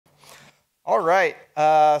All right,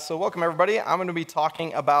 so welcome everybody. I'm going to be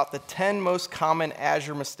talking about the 10 most common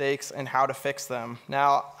Azure mistakes and how to fix them.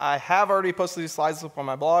 Now, I have already posted these slides up on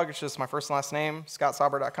my blog. It's just my first and last name,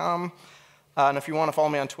 scottsauber.com. And if you want to follow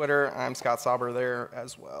me on Twitter, I'm Scott Sauber there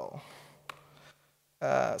as well.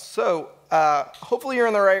 Hopefully you're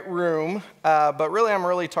in the right room, but really I'm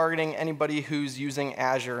really targeting anybody who's using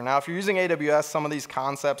Azure. Now, if you're using AWS, some of these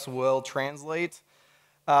concepts will translate.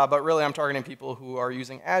 But really, I'm targeting people who are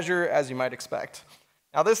using Azure, as you might expect.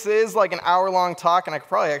 Now, this is like an hour-long talk, and I could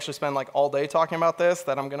probably actually spend like all day talking about this,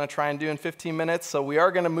 that I'm going to try and do in 15 minutes. So we are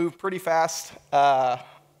going to move pretty fast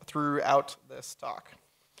throughout this talk.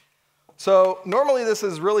 So normally, this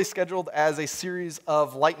is really scheduled as a series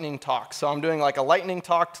of lightning talks. So I'm doing like a lightning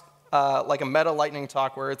talk, like a meta lightning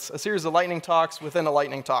talk, where it's a series of lightning talks within a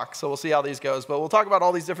lightning talk. So we'll see how these goes. But we'll talk about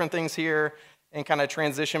all these different things here and kind of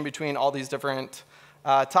transition between all these different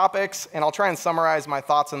topics, and I'll try and summarize my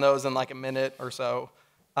thoughts on those in like a minute or so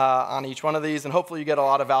on each one of these, and hopefully you get a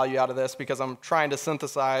lot of value out of this because I'm trying to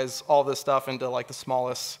synthesize all this stuff into like the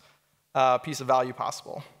smallest piece of value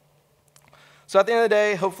possible. So at the end of the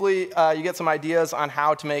day, hopefully you get some ideas on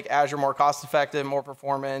how to make Azure more cost-effective, more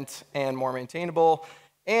performant, and more maintainable.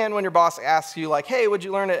 And when your boss asks you like, hey, what'd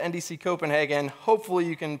you learn at NDC Copenhagen, hopefully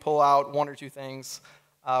you can pull out one or two things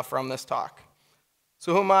from this talk.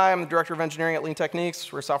 So who am I? I'm the Director of Engineering at Lean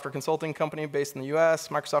Techniques. We're a software consulting company based in the US,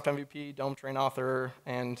 Microsoft MVP, Dome Train author,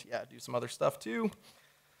 and yeah, do some other stuff too.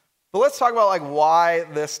 But let's talk about like why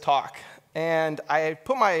this talk. And I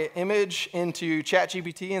put my image into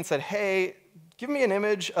ChatGPT and said, hey, give me an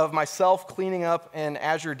image of myself cleaning up an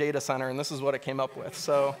Azure data center, and this is what it came up with.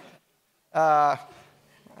 So I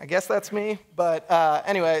guess that's me. But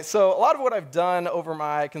anyway, so a lot of what I've done over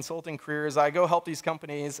my consulting career is I go help these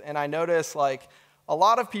companies, and I notice like a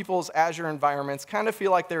lot of people's Azure environments kind of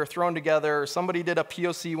feel like they were thrown together. Somebody did a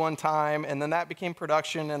POC one time, and then that became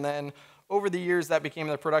production, and then over the years that became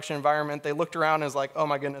their production environment. They looked around and was like, oh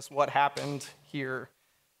my goodness, what happened here?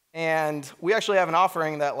 And we actually have an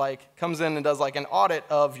offering that like comes in and does like an audit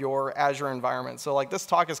of your Azure environment. So like this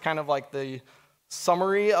talk is kind of like the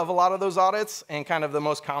summary of a lot of those audits and kind of the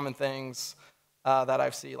most common things that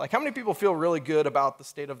I've seen. Like how many people feel really good about the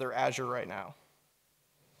state of their Azure right now?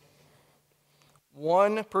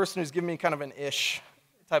 One person who's giving me kind of an ish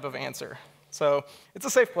type of answer. So it's a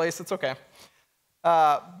safe place, it's okay.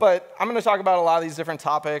 But I'm going to talk about a lot of these different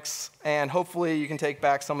topics, and hopefully you can take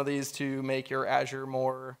back some of these to make your Azure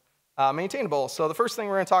more maintainable. So the first thing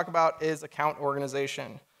we're going to talk about is account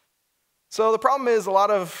organization. So the problem is a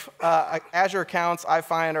lot of Azure accounts I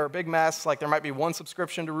find are a big mess. Like there might be one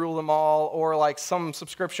subscription to rule them all, or like some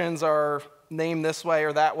subscriptions are named this way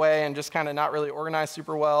or that way and just kind of not really organized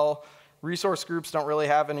super well. Resource groups don't really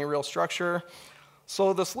have any real structure.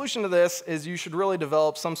 So the solution to this is you should really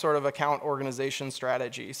develop some sort of account organization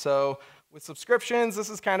strategy. So with subscriptions,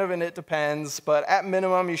 this is kind of an it depends, but at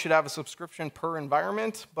minimum, you should have a subscription per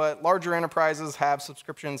environment, but larger enterprises have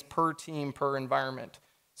subscriptions per team per environment.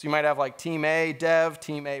 So you might have like Team A Dev,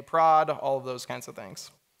 Team A Prod, all of those kinds of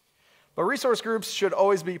things. But resource groups should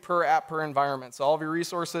always be per app per environment. So all of your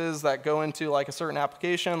resources that go into like a certain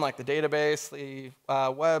application, like the database, the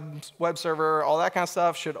web server, all that kind of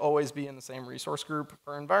stuff should always be in the same resource group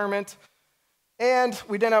per environment. And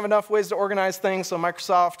we didn't have enough ways to organize things, so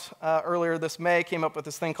Microsoft earlier this May came up with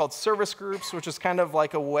this thing called service groups, which is kind of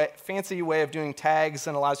like a fancy way of doing tags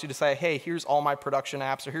and allows you to say, hey, here's all my production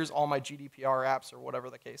apps, or here's all my GDPR apps, or whatever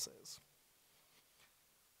the case is.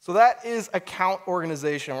 So that is account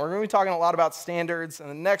organization. We're going to be talking a lot about standards, and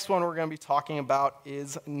the next one we're going to be talking about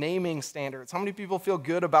is naming standards. How many people feel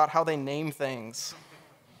good about how they name things?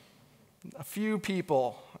 A few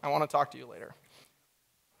people. I want to talk to you later.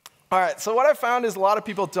 All right, so what I found is a lot of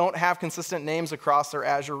people don't have consistent names across their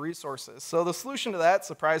Azure resources. So the solution to that,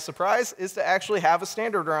 surprise, surprise, is to actually have a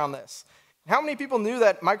standard around this. How many people knew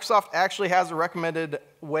that Microsoft actually has a recommended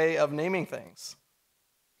way of naming things?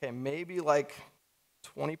 Okay, maybe like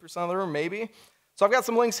 20% of the room, maybe. So I've got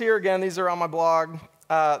some links here. Again, these are on my blog.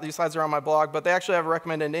 These slides are on my blog, but they actually have a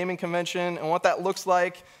recommended naming convention. And what that looks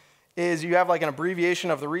like is you have like an abbreviation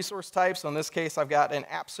of the resource type. So in this case, I've got an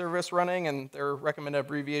app service running, and their recommended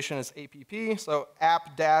abbreviation is APP. So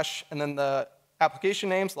app dash, and then the application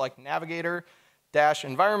names like navigator dash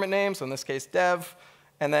environment name. So in this case, dev,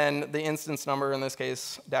 and then the instance number, in this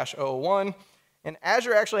case, -001. And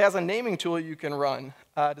Azure actually has a naming tool you can run.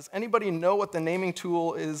 Does anybody know what the naming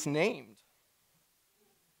tool is named?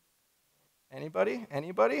 Anybody?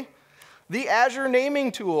 Anybody? The Azure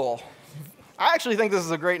naming tool. I actually think this is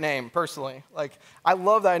a great name, personally. Like, I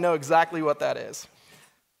love that I know exactly what that is.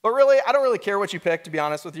 But really, I don't really care what you pick, to be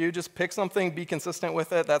honest with you. Just pick something, be consistent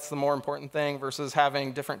with it. That's the more important thing versus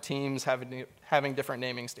having different teams having different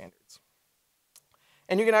naming standards.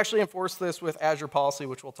 And you can actually enforce this with Azure policy,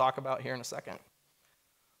 which we'll talk about here in a second.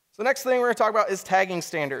 So next thing we're going to talk about is tagging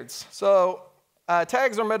standards. So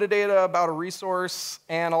tags are metadata about a resource,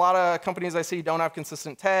 and a lot of companies I see don't have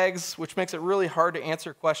consistent tags, which makes it really hard to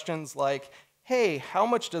answer questions like, hey, how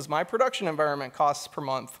much does my production environment cost per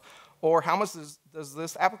month? Or how much does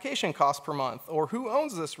this application cost per month? Or who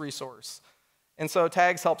owns this resource? And so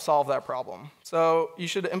tags help solve that problem. So you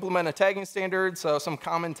should implement a tagging standard. So some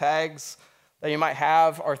common tags that you might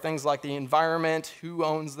have are things like the environment, who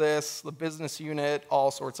owns this, the business unit, all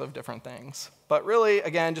sorts of different things. But really,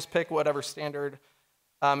 again, just pick whatever standard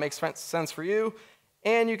makes sense for you.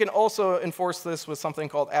 And you can also enforce this with something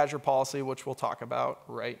called Azure policy, which we'll talk about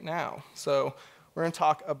right now. So we're going to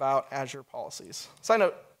talk about Azure policies. Side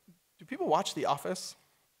note, do people watch The Office?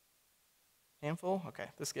 Handful? OK,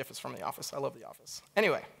 this GIF is from The Office. I love The Office.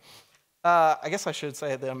 Anyway, I guess I should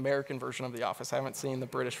say the American version of The Office. I haven't seen the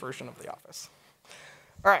British version of The Office.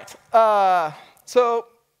 All right. So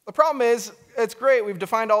the problem is, it's great. We've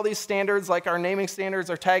defined all these standards, like our naming standards,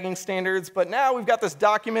 our tagging standards. But now we've got this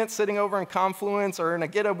document sitting over in Confluence or in a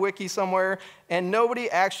GitHub wiki somewhere, and nobody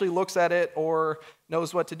actually looks at it or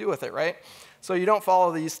knows what to do with it, right? So you don't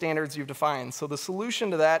follow these standards you've defined. So the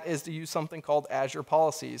solution to that is to use something called Azure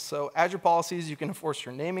policies. So Azure policies, you can enforce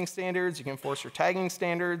your naming standards, you can enforce your tagging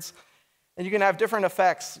standards, and you can have different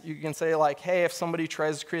effects. You can say like, hey, if somebody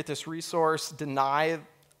tries to create this resource, deny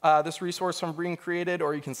this resource from being created,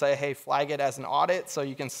 or you can say, hey, flag it as an audit so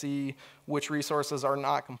you can see which resources are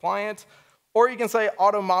not compliant. Or you can say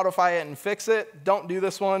auto-modify it and fix it. Don't do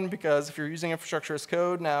this one because if you're using infrastructure as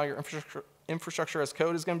code, now your infrastructure as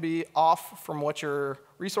code is going to be off from what your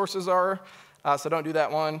resources are, so don't do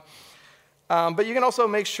that one. But you can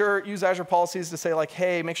also use Azure policies to say like,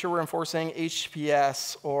 hey, make sure we're enforcing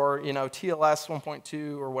HTTPS or TLS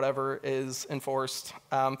 1.2 or whatever is enforced,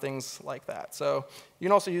 things like that. So you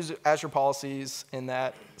can also use Azure policies in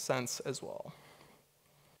that sense as well.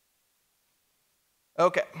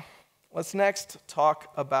 OK, let's next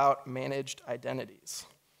talk about managed identities.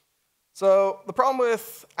 So the problem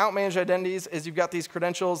with managed identities is you've got these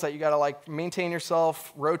credentials that you got to like maintain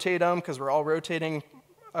yourself, rotate them, because we're all rotating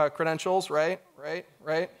credentials, right?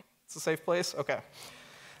 It's a safe place? OK.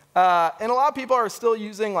 And a lot of people are still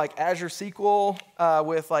using like Azure SQL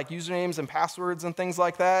with like usernames and passwords and things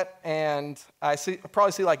like that. And I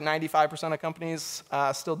probably see like 95% of companies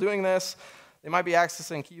still doing this. They might be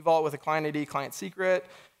accessing Key Vault with a client ID, client secret.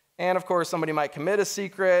 And of course, somebody might commit a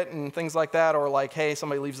secret and things like that, or like, hey,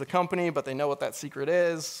 somebody leaves the company, but they know what that secret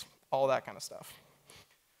is, all that kind of stuff.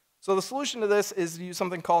 So the solution to this is to use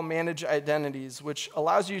something called managed identities, which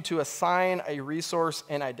allows you to assign a resource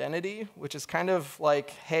an identity, which is kind of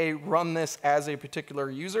like, hey, run this as a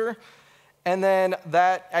particular user. And then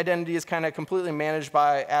that identity is kind of completely managed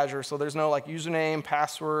by Azure. So there's no like username,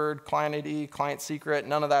 password, client ID, client secret.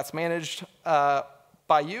 None of that's managed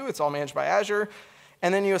by you. It's all managed by Azure.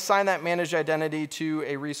 And then you assign that managed identity to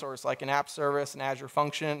a resource, like an app service, an Azure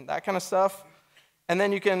function, that kind of stuff. And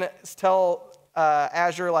then you can tell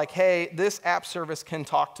Azure, like, hey, this app service can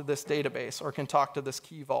talk to this database or can talk to this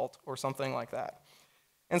Key Vault or something like that.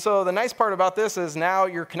 And so the nice part about this is now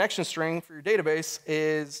your connection string for your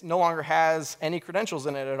database no longer has any credentials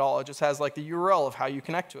in it at all. It just has like the URL of how you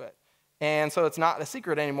connect to it. And so it's not a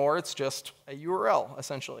secret anymore. It's just a URL,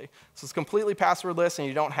 essentially. So it's completely passwordless, and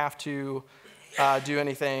you don't have to do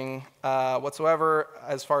anything whatsoever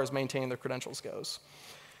as far as maintaining the credentials goes.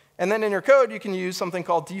 And then in your code, you can use something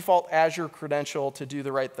called DefaultAzureCredential to do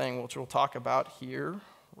the right thing, which we'll talk about here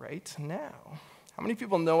right now. How many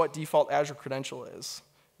people know what DefaultAzureCredential is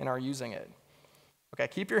and are using it? OK,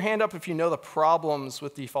 keep your hand up if you know the problems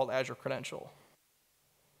with DefaultAzureCredential.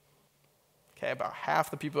 OK, about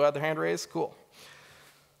half the people who had their hand raised. Cool.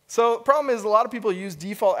 So the problem is a lot of people use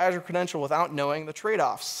DefaultAzureCredential without knowing the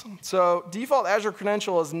trade-offs. So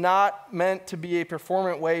DefaultAzureCredential is not meant to be a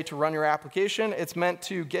performant way to run your application. It's meant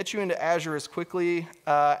to get you into Azure as quickly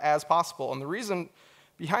as possible. And the reason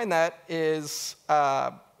behind that is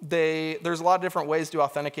there's a lot of different ways to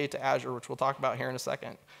authenticate to Azure, which we'll talk about here in a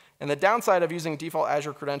second. And the downside of using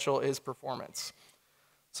DefaultAzureCredential is performance.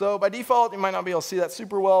 So by default, you might not be able to see that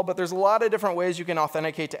super well, but there's a lot of different ways you can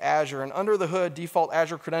authenticate to Azure. And under the hood,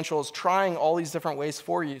 DefaultAzureCredential is trying all these different ways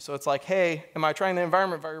for you. So it's like, hey, am I trying the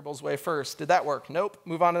environment variables way first? Did that work? Nope.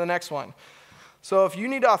 Move on to the next one. So if you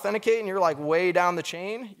need to authenticate and you're like way down the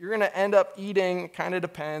chain, you're going to end up eating, kind of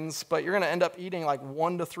depends, but you're going to end up eating like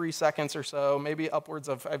 1 to 3 seconds or so, maybe upwards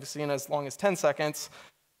of, I've seen as long as 10 seconds,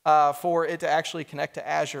 for it to actually connect to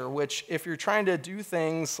Azure, which if you're trying to do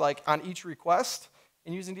things like on each request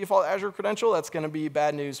and using default Azure credential, that's going to be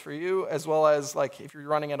bad news for you, as well as like if you're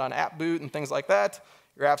running it on app boot and things like that,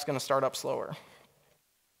 your app's going to start up slower.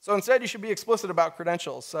 So instead, you should be explicit about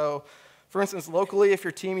credentials. So for instance, locally, if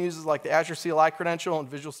your team uses like the Azure CLI credential in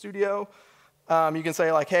Visual Studio, you can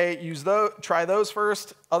say like, hey, try those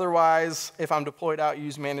first. Otherwise, if I'm deployed out,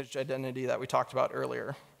 use managed identity that we talked about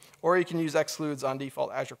earlier. Or you can use excludes on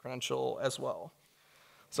default Azure credential as well.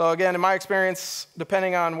 So again, in my experience,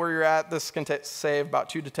 depending on where you're at, this can save about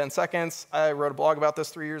 2 to 10 seconds. I wrote a blog about this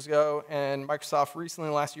 3 years ago, and Microsoft recently,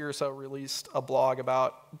 last year or so, released a blog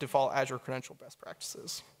about default Azure credential best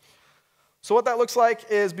practices. So what that looks like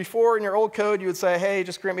is before in your old code, you would say, hey,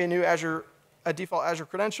 just grant me a default Azure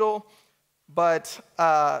credential. But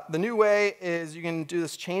the new way is you can do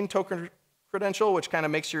this chain token credential, which kind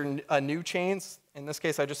of makes a new chains. In this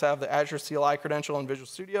case, I just have the Azure CLI credential in Visual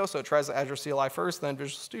Studio, so it tries the Azure CLI first, then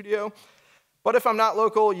Visual Studio. But if I'm not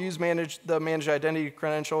local, use the managed identity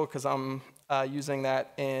credential, because I'm using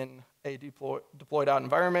that in a deployed out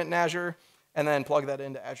environment in Azure, and then plug that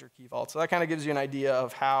into Azure Key Vault. So that kind of gives you an idea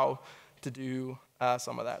of how to do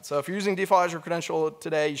some of that. So if you're using default Azure credential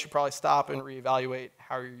today, you should probably stop and reevaluate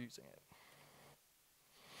how you're using it.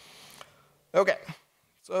 Okay.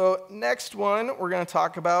 So next one we're going to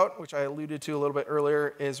talk about, which I alluded to a little bit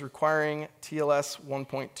earlier, is requiring TLS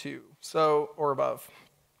 1.2, or above.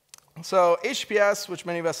 So HTTPS, which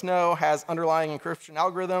many of us know, has underlying encryption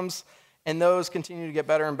algorithms, and those continue to get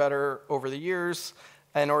better and better over the years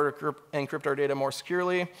in order to encrypt our data more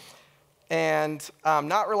securely. And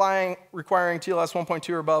not requiring TLS 1.2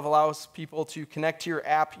 or above allows people to connect to your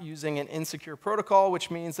app using an insecure protocol, which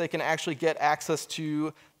means they can actually get access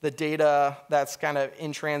to the data that's kind of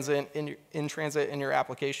in transit in your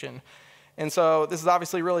application. And so this is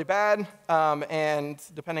obviously really bad, and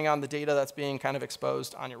depending on the data that's being kind of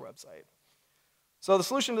exposed on your website. So the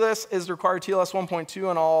solution to this is to require TLS 1.2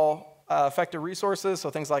 on all affected resources, so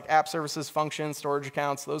things like app services, functions, storage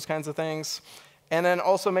accounts, those kinds of things. And then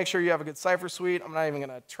also make sure you have a good cipher suite. I'm not even going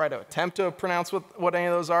to try to attempt to pronounce what any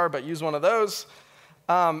of those are, but use one of those.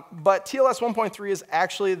 But TLS 1.3 is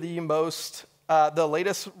actually the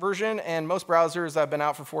latest version, and most browsers that have been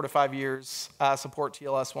out for 4 to 5 years support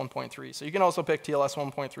TLS 1.3. So you can also pick TLS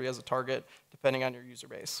 1.3 as a target, depending on your user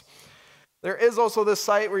base. There is also this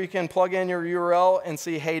site where you can plug in your URL and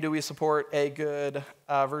see, hey, do we support a good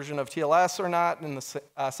version of TLS or not in the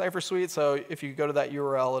cipher suite? So if you go to that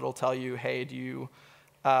URL, it'll tell you, hey,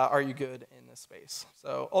 are you good in this space?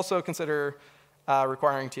 So also consider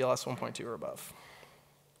requiring TLS 1.2 or above.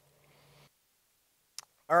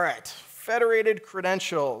 All right, federated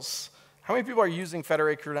credentials. How many people are using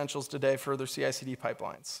federated credentials today for their CI/CD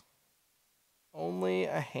pipelines? Only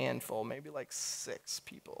a handful, maybe like 6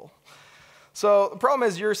 people. So the problem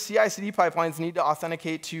is your CI/CD pipelines need to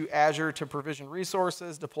authenticate to Azure to provision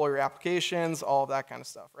resources, deploy your applications, all of that kind of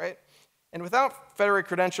stuff, right? And without federated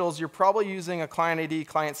credentials, you're probably using a client ID,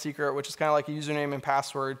 client secret, which is kind of like a username and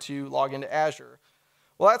password to log into Azure.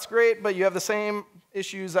 Well, that's great, but you have the same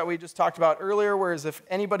issues that we just talked about earlier, whereas if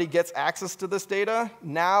anybody gets access to this data,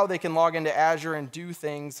 now they can log into Azure and do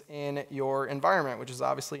things in your environment, which is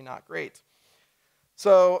obviously not great.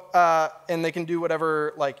 So, and they can do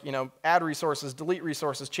whatever, like, add resources, delete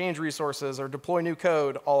resources, change resources, or deploy new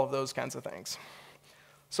code, all of those kinds of things.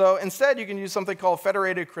 So instead, you can use something called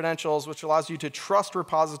federated credentials, which allows you to trust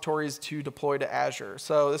repositories to deploy to Azure.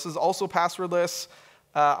 So this is also passwordless.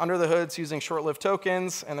 Under the hood, it's using short-lived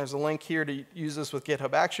tokens, and there's a link here to use this with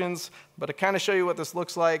GitHub Actions. But to kind of show you what this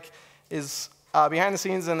looks like is behind the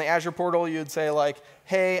scenes in the Azure portal, you'd say, like,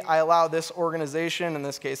 hey, I allow this organization, in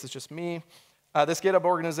this case, it's just me, this GitHub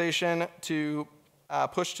organization to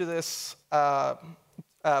push to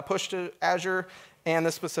Azure and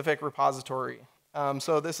this specific repository.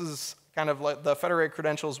 So this is kind of like the federated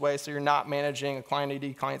credentials way, so you're not managing a client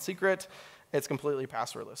ID, client secret. It's completely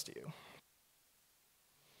passwordless to you.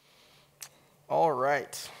 All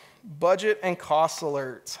right, budget and cost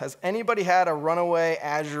alerts. Has anybody had a runaway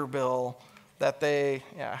Azure bill that a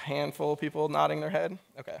handful of people nodding their head?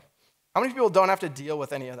 Okay. How many people don't have to deal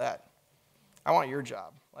with any of that? I want your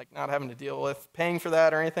job, like not having to deal with paying for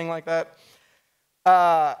that or anything like that.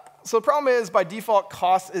 So the problem is, by default,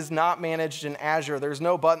 cost is not managed in Azure. There's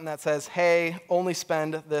no button that says, hey, only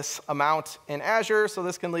spend this amount in Azure. So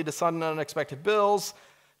this can lead to sudden unexpected bills,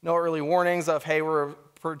 no early warnings of, hey, we're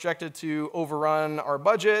projected to overrun our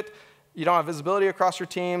budget. You don't have visibility across your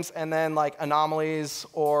teams, and then like anomalies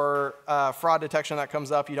or fraud detection that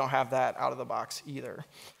comes up, you don't have that out of the box either.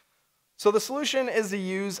 So the solution is to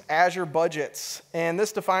use Azure budgets. And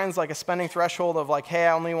this defines like a spending threshold of like, hey,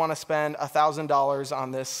 I only want to spend $1,000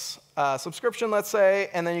 on this subscription, let's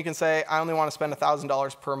say. And then you can say, I only want to spend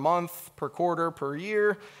 $1,000 per month, per quarter, per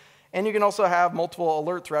year. And you can also have multiple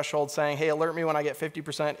alert thresholds saying, hey, alert me when I get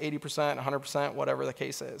 50%, 80%, 100%, whatever the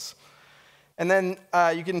case is. And then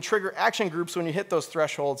you can trigger action groups when you hit those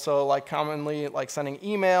thresholds. So like commonly like sending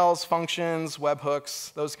emails, functions,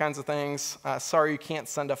 webhooks, those kinds of things. Sorry, you can't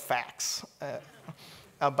send a fax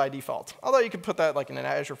by default. Although you could put that like in an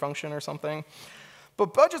Azure function or something.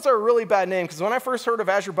 But budgets are a really bad name, because when I first heard of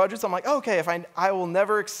Azure budgets, I'm like, okay, if I will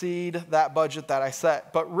never exceed that budget that I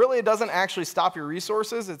set. But really, it doesn't actually stop your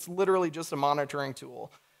resources. It's literally just a monitoring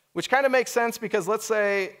tool, which kind of makes sense because let's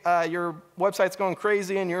say your website's going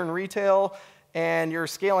crazy and you're in retail and you're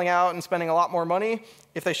scaling out and spending a lot more money.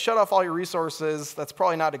 If they shut off all your resources, that's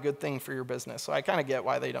probably not a good thing for your business. So I kind of get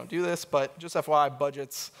why they don't do this, but just FYI,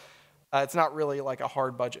 budgets, it's not really like a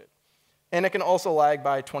hard budget. And it can also lag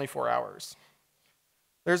by 24 hours.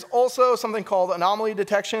 There's also something called anomaly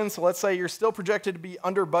detection. So let's say you're still projected to be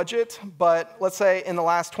under budget, but let's say in the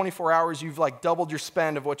last 24 hours, you've like doubled your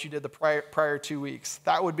spend of what you did the prior 2 weeks.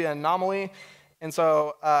 That would be an anomaly. And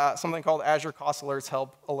so something called Azure Cost Alerts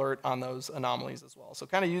help alert on those anomalies as well. So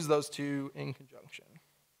kind of use those two in conjunction.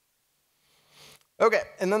 Okay,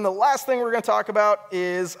 and then the last thing we're going to talk about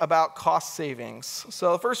is about cost savings.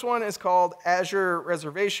 So the first one is called Azure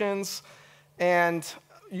Reservations. And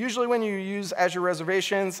usually when you use Azure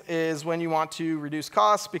Reservations is when you want to reduce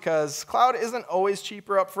costs, because cloud isn't always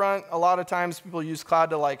cheaper up front. A lot of times people use cloud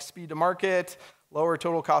to like speed to market, lower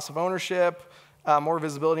total cost of ownership, more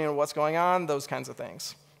visibility into what's going on, those kinds of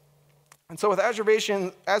things. And so with Azure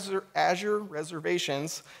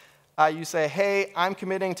Reservations, you say, hey, I'm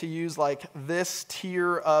committing to use like this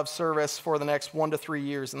tier of service for the next 1 to 3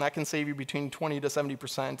 years, and that can save you between 20 to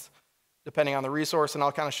 70%, depending on the resource, and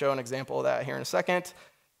I'll kind of show an example of that here in a second.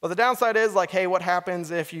 But the downside is like, hey, what happens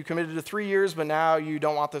if you committed to 3 years, but now you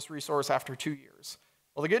don't want this resource after 2 years?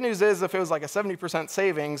 Well, the good news is if it was like a 70%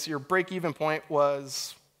 savings, your break-even point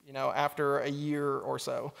was after a year or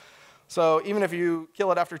so. So even if you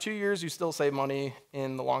kill it after 2 years, you still save money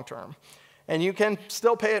in the long term. And you can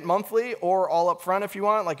still pay it monthly or all up front if you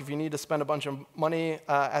want, like if you need to spend a bunch of money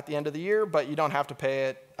at the end of the year, but you don't have to pay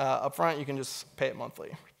it up front, you can just pay it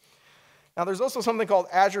monthly. Now there's also something called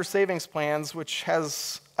Azure Savings Plans, which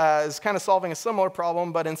is kind of solving a similar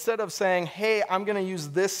problem, but instead of saying, hey, I'm going to use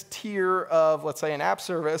this tier of, let's say, an app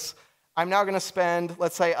service, I'm now going to spend,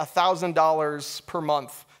 let's say, $1,000 per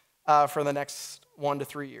month for the next 1 to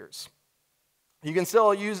 3 years. You can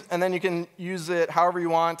still use, and then you can use it however you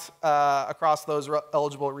want across those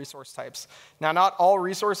eligible resource types. Now, not all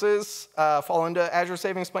resources fall into Azure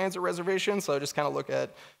Savings Plans or reservations, so just kind of look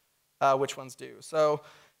at which ones do. So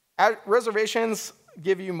reservations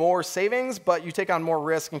give you more savings, but you take on more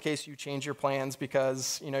risk in case you change your plans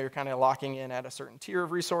because you're kind of locking in at a certain tier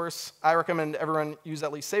of resource. I recommend everyone use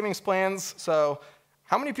at least savings plans. So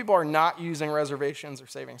how many people are not using reservations or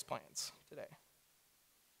savings plans today?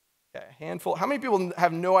 Okay, handful. How many people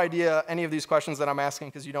have no idea any of these questions that I'm asking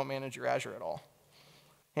because you don't manage your Azure at all?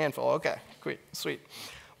 Handful, okay, sweet.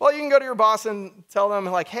 Well, you can go to your boss and tell them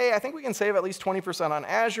like, hey, I think we can save at least 20% on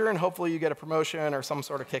Azure, and hopefully you get a promotion or some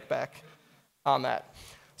sort of kickback on that.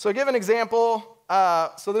 So to give an example,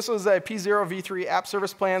 so this was a P0 v3 app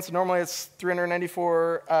service plan. So normally it's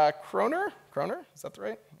 394 kroner. Kroner, is that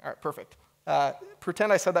right? All right, perfect.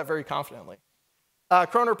 Pretend I said that very confidently.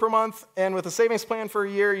 Kroner per month, and with a savings plan for a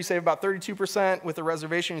year, you save about 32%. With a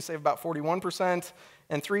reservation, you save about 41%.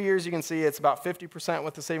 In 3 years, you can see it's about 50%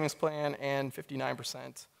 with the savings plan and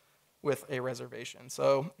 59% with a reservation.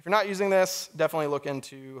 So if you're not using this, definitely look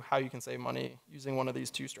into how you can save money using one of these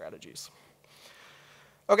two strategies.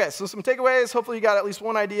 Okay, so some takeaways. Hopefully you got at least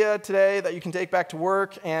one idea today that you can take back to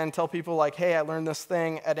work and tell people like, hey, I learned this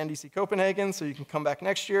thing at NDC Copenhagen, so you can come back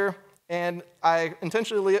next year. And I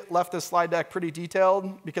intentionally left this slide deck pretty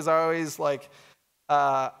detailed because I always like,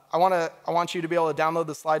 I want you to be able to download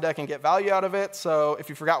the slide deck and get value out of it. So if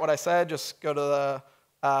you forgot what I said, just go to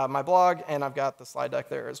my blog, and I've got the slide deck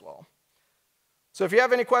there as well. So if you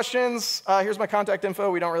have any questions, here's my contact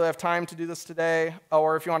info. We don't really have time to do this today.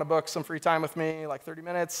 Or if you want to book some free time with me, like 30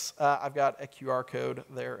 minutes, I've got a QR code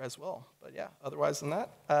there as well. But yeah, otherwise than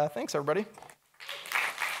that, thanks, everybody.